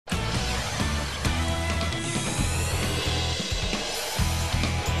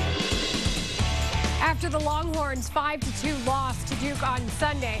After the Longhorns' 5-2 loss to Duke on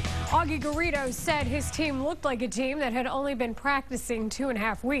Sunday, Augie Garrido said his team looked like a team that had only been practicing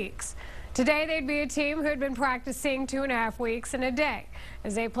 2.5 weeks. Today, they'd be a team who had been practicing 2.5 weeks and a day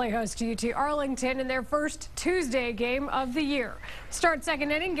as they play host to UT Arlington in their first Tuesday game of the year. Start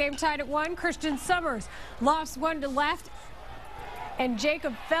second inning, game tied at 1. Christian Summers lofts one to left, and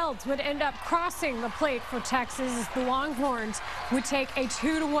Jacob Feltz would end up crossing the plate for Texas as the Longhorns would take a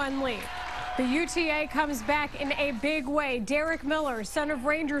 2-1 lead. The UTA comes back in a big way. Derek Miller, son of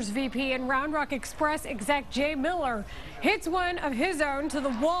Rangers VP and Round Rock Express exec Jay Miller, hits one of his own to the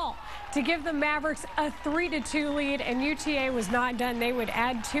wall to give the Mavericks a 3-2 lead, and UTA was not done. They would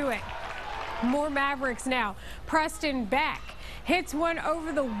add to it. More Mavericks now. Preston Beck hits one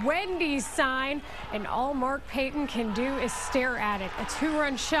over the Wendy's sign, and all Mark Payton can do is stare at it. A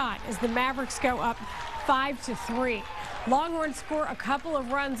 2-run shot as the Mavericks go up 5-3. Longhorns score a couple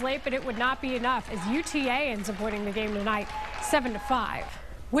of runs late, but it would not be enough as UTA ends up winning the game tonight 7-5.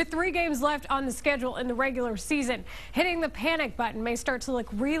 With 3 games left on the schedule in the regular season, hitting the panic button may start to look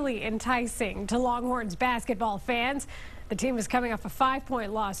really enticing to Longhorns basketball fans. The team is coming off a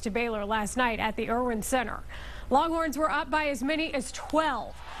 5-point loss to Baylor last night at the Irwin Center. Longhorns were up by as many as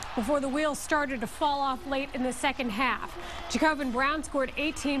 12 before the wheels started to fall off late in the second half. Jacobin Brown scored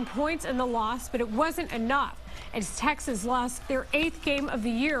 18 points in the loss, but it wasn't enough as Texas lost their 8th game of the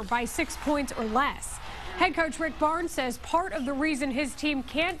year by 6 points or less. Head coach Rick Barnes says part of the reason his team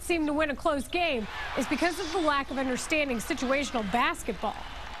can't seem to win a close game is because of the lack of understanding situational basketball.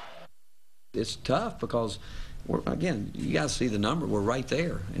 It's tough because, again, you guys see the number. We're right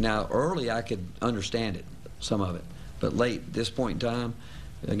there. Now, early I could understand it, some of it. But late, at this point in time,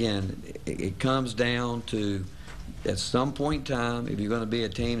 again, it comes down to, at some point in time, if you're going to be a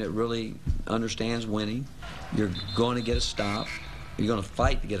team that really understands winning, you're going to get a stop. You're going to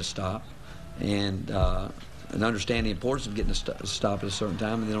fight to get a stop. And understand the importance of getting a stop at a certain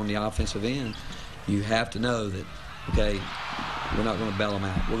time. And then on the offensive end, you have to know that, okay, we're not going to bail them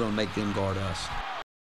out. We're going to make them guard us.